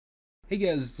Hey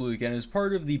guys, it's Luke, and as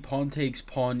part of the Pawn Takes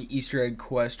Pawn Easter egg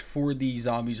quest for the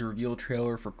Zombies reveal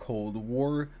trailer for Cold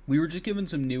War, we were just given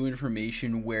some new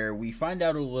information where we find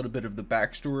out a little bit of the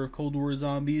backstory of Cold War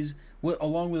Zombies,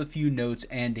 along with a few notes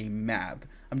and a map.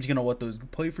 I'm just going to let those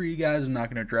play for you guys. I'm not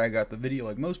going to drag out the video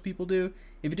like most people do.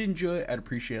 If you did enjoy it, I'd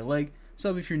appreciate a like.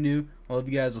 Sub if you're new. I love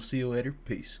you guys. I'll see you later.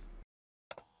 Peace.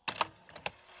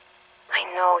 I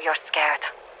know you're scared,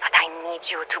 but I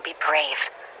need you to be brave.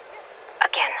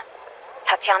 Again.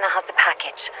 Tatiana has the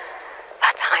package,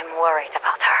 but I'm worried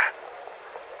about her.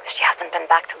 She hasn't been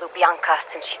back to Lubyanka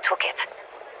since she took it.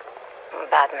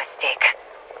 Bad mistake.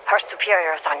 Her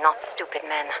superiors are not stupid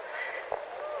men.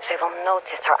 They will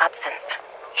notice her absence.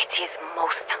 It is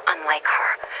most unlike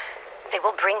her. They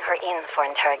will bring her in for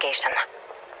interrogation.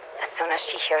 As soon as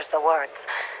she hears the words,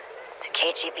 the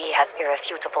KGB has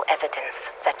irrefutable evidence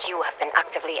that you have been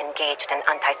actively engaged in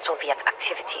anti-Soviet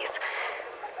activities.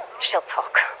 She'll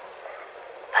talk.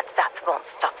 But that won't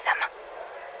stop them.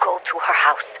 Go to her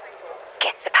house.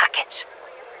 Get the package.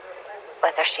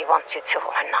 Whether she wants you to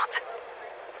or not.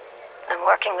 I'm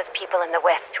working with people in the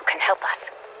West who can help us.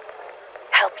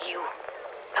 Help you.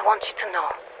 I want you to know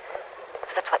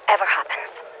that whatever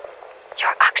happens,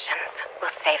 your actions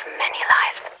will save many